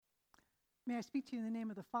May I speak to you in the name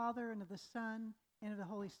of the Father, and of the Son, and of the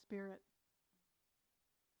Holy Spirit.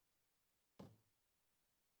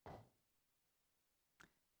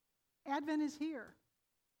 Advent is here.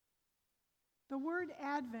 The word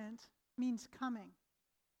Advent means coming.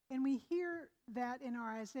 And we hear that in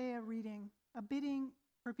our Isaiah reading, a bidding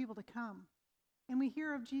for people to come. And we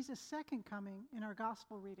hear of Jesus' second coming in our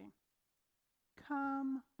gospel reading.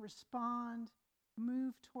 Come, respond,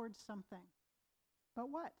 move towards something. But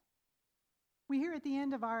what? We hear at the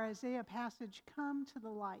end of our Isaiah passage, come to the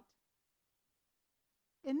light.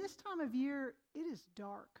 In this time of year, it is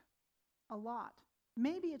dark a lot.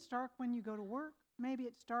 Maybe it's dark when you go to work. Maybe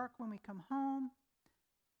it's dark when we come home.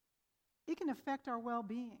 It can affect our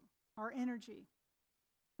well-being, our energy.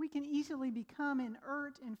 We can easily become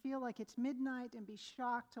inert and feel like it's midnight and be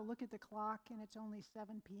shocked to look at the clock and it's only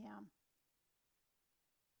 7 p.m.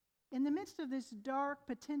 In the midst of this dark,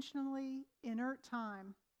 potentially inert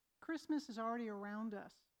time, Christmas is already around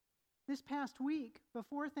us. This past week,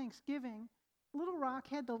 before Thanksgiving, Little Rock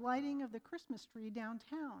had the lighting of the Christmas tree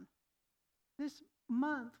downtown. This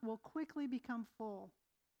month will quickly become full,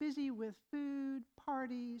 busy with food,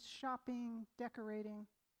 parties, shopping, decorating,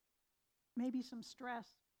 maybe some stress.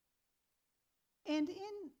 And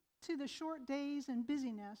into the short days and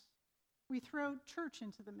busyness, we throw church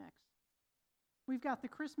into the mix. We've got the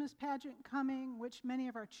Christmas pageant coming, which many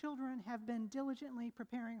of our children have been diligently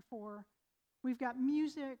preparing for. We've got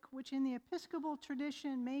music, which in the Episcopal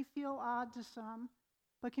tradition may feel odd to some,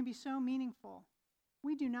 but can be so meaningful.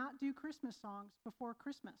 We do not do Christmas songs before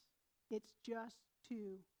Christmas. It's just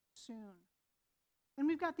too soon. And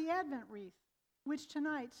we've got the Advent wreath, which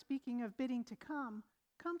tonight, speaking of bidding to come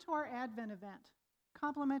to our Advent event.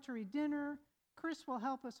 Complimentary dinner. Chris will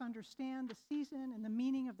help us understand the season and the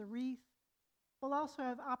meaning of the wreath. We'll also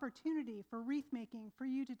have opportunity for wreath making for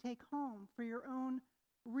you to take home for your own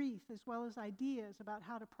wreath, as well as ideas about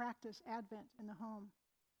how to practice Advent in the home.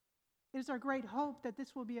 It is our great hope that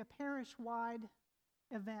this will be a parish-wide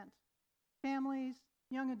event. Families,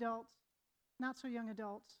 young adults, not so young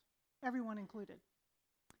adults, everyone included.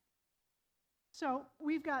 So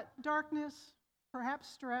we've got darkness, perhaps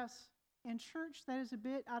stress, and church that is a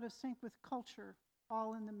bit out of sync with culture,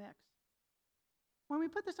 all in the mix. When we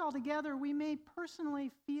put this all together, we may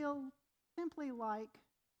personally feel simply like,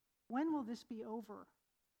 when will this be over?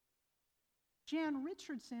 Jan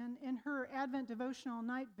Richardson, in her Advent devotional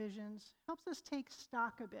Night Visions, helps us take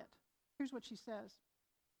stock a bit. Here's what she says.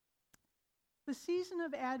 The season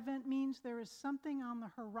of Advent means there is something on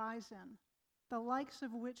the horizon, the likes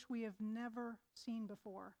of which we have never seen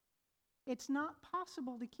before. It's not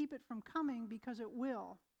possible to keep it from coming because it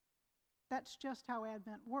will. That's just how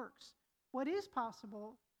Advent works. What is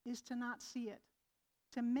possible is to not see it,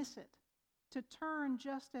 to miss it, to turn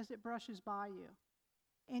just as it brushes by you,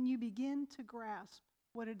 and you begin to grasp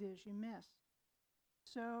what it is you miss.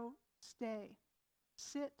 So stay,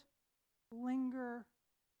 sit, linger,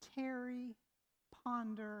 tarry,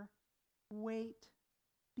 ponder, wait,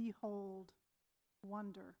 behold,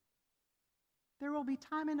 wonder. There will be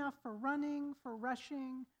time enough for running, for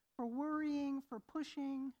rushing, for worrying, for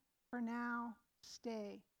pushing. For now,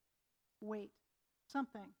 stay. Wait,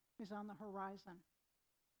 something is on the horizon.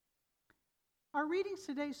 Our readings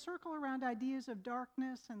today circle around ideas of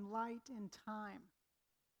darkness and light and time.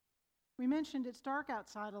 We mentioned it's dark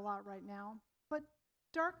outside a lot right now, but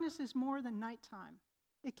darkness is more than nighttime.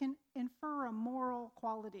 It can infer a moral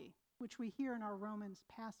quality, which we hear in our Romans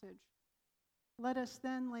passage. Let us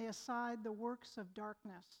then lay aside the works of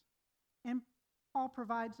darkness. And Paul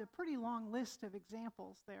provides a pretty long list of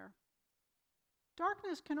examples there.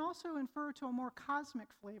 Darkness can also infer to a more cosmic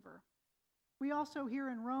flavor. We also hear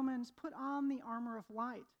in Romans, put on the armor of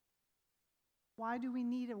light. Why do we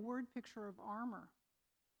need a word picture of armor?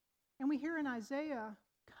 And we hear in Isaiah,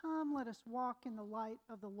 come, let us walk in the light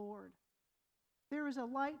of the Lord. There is a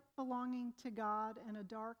light belonging to God and a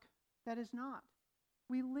dark that is not.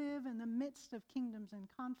 We live in the midst of kingdoms in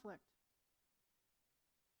conflict.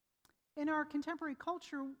 In our contemporary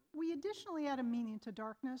culture, we additionally add a meaning to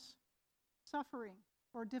darkness, suffering,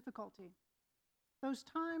 or difficulty. Those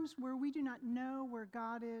times where we do not know where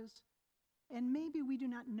God is, and maybe we do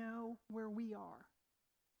not know where we are.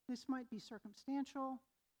 This might be circumstantial,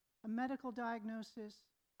 a medical diagnosis,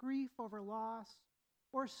 grief over loss,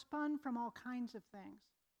 or spun from all kinds of things.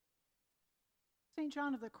 St.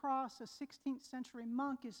 John of the Cross, a 16th century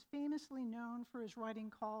monk, is famously known for his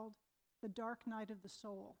writing called The Dark Night of the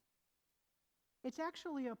Soul. It's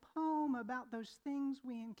actually a poem about those things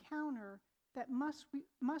we encounter that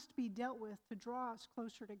must be dealt with to draw us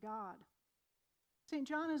closer to God. St.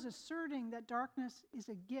 John is asserting that darkness is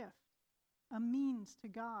a gift, a means to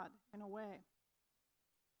God in a way.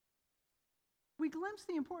 We glimpse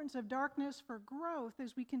the importance of darkness for growth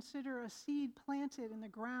as we consider a seed planted in the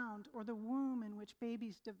ground or the womb in which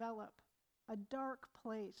babies develop, a dark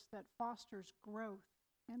place that fosters growth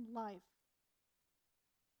and life.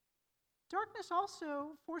 Darkness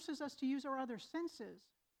also forces us to use our other senses.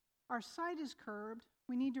 Our sight is curbed.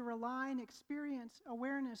 We need to rely and experience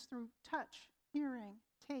awareness through touch, hearing,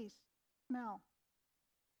 taste, smell.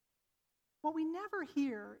 What we never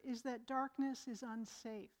hear is that darkness is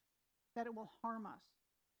unsafe, that it will harm us.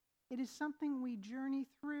 It is something we journey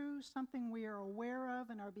through, something we are aware of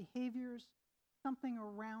in our behaviors, something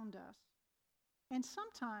around us. And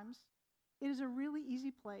sometimes it is a really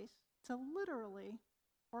easy place to literally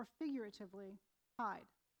or figuratively hide.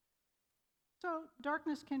 So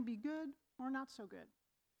darkness can be good or not so good.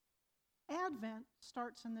 Advent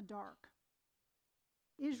starts in the dark.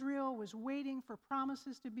 Israel was waiting for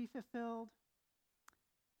promises to be fulfilled.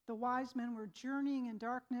 The wise men were journeying in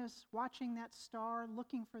darkness, watching that star,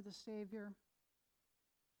 looking for the Savior.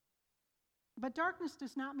 But darkness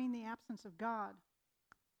does not mean the absence of God.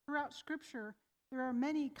 Throughout Scripture, there are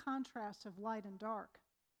many contrasts of light and dark.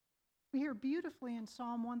 We hear beautifully in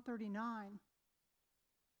Psalm 139,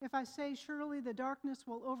 "If I say, surely the darkness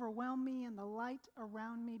will overwhelm me and the light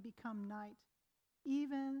around me become night,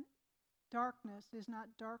 even darkness is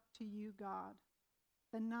not dark to you, God.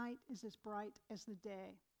 The night is as bright as the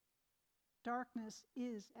day. Darkness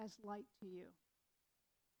is as light to you.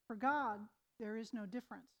 For God, there is no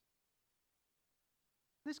difference."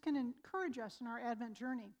 This can encourage us in our Advent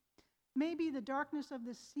journey. Maybe the darkness of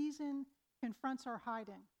this season confronts our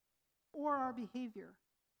hiding or our behavior,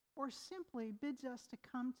 or simply bids us to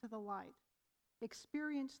come to the light,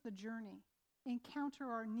 experience the journey,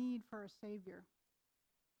 encounter our need for a Savior.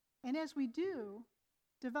 And as we do,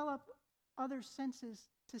 develop other senses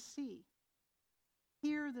to see.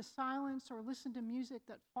 Hear the silence or listen to music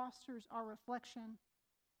that fosters our reflection.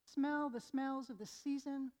 Smell the smells of the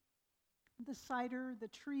season, the cider, the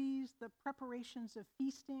trees, the preparations of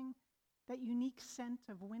feasting, that unique scent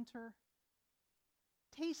of winter.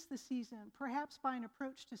 Taste the season, perhaps by an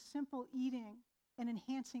approach to simple eating and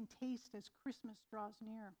enhancing taste as Christmas draws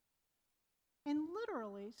near. And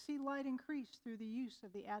literally see light increase through the use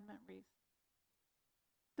of the Advent wreath.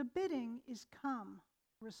 The bidding is come,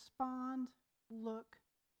 respond, look,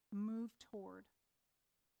 move toward.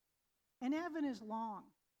 And Advent is long.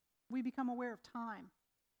 We become aware of time.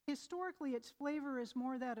 Historically, its flavor is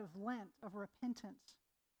more that of Lent, of repentance,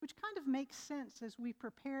 which kind of makes sense as we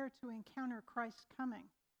prepare to encounter Christ's coming.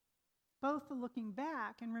 Both the looking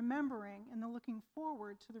back and remembering and the looking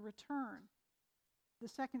forward to the return, the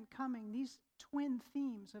second coming, these twin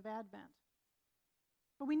themes of Advent.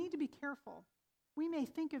 But we need to be careful. We may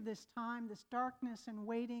think of this time, this darkness and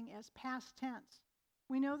waiting, as past tense.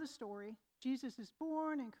 We know the story. Jesus is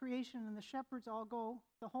born and creation and the shepherds all go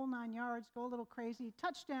the whole 9 yards, go a little crazy.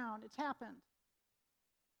 Touchdown, it's happened.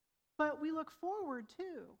 But we look forward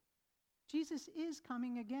too. Jesus is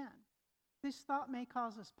coming again. This thought may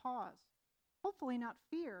cause us pause. Hopefully not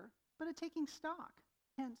fear, but a taking stock,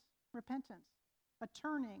 hence repentance, a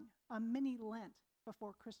turning, a mini Lent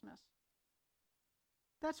before Christmas.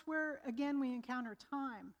 That's where, again, we encounter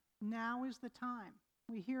time. Now is the time.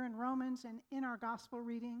 We hear in Romans and in our gospel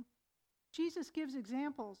reading, Jesus gives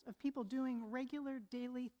examples of people doing regular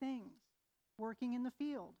daily things, working in the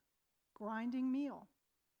field, grinding meal.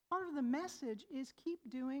 Part of the message is keep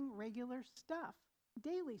doing regular stuff,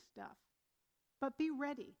 daily stuff. But be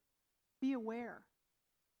ready, be aware.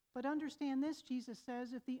 But understand this, Jesus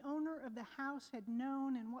says, if the owner of the house had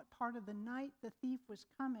known in what part of the night the thief was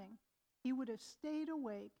coming, he would have stayed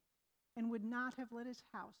awake and would not have let his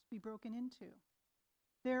house be broken into.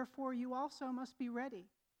 Therefore, you also must be ready,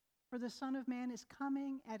 for the Son of Man is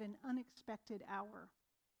coming at an unexpected hour.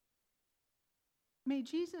 May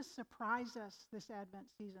Jesus surprise us this Advent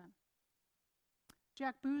season.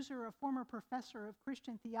 Jack Boozer, a former professor of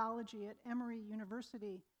Christian theology at Emory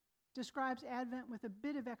University, describes Advent with a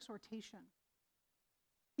bit of exhortation.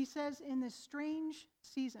 He says, in this strange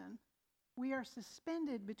season, we are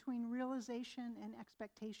suspended between realization and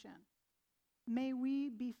expectation. May we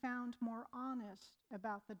be found more honest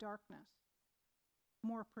about the darkness,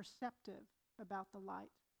 more perceptive about the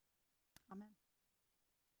light. Amen.